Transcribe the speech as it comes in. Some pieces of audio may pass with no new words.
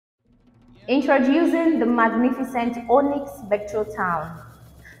Introducing the magnificent ONYX METRO TOWN,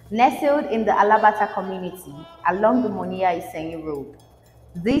 nestled in the Alabata community along the Moniya Iseyin road.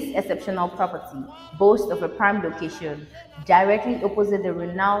 This exceptional property boasts of a prime location directly opposite the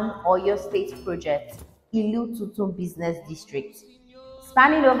renowned Oyo State project, TUNTUN Business District.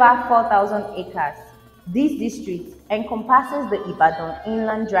 Spanning over 4,000 acres, this district encompasses the Ibadan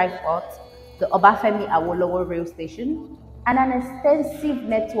Inland Drive Port, the OBAFEMI AWOLOWO rail station, and an extensive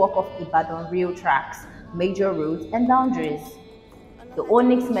network of Ibadan rail tracks, major roads, and boundaries. The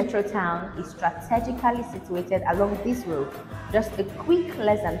ONYX Metro Town is strategically situated along this road, just a quick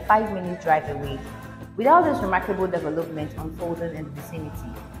less than 5-minute drive away. With all this remarkable development unfolding in the vicinity,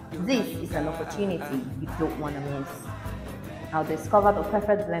 this is an opportunity you don't want to miss. Now discover the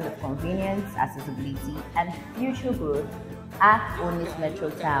perfect blend of convenience, accessibility, and future growth at ONYX Metro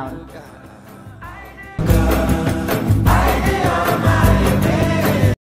Town.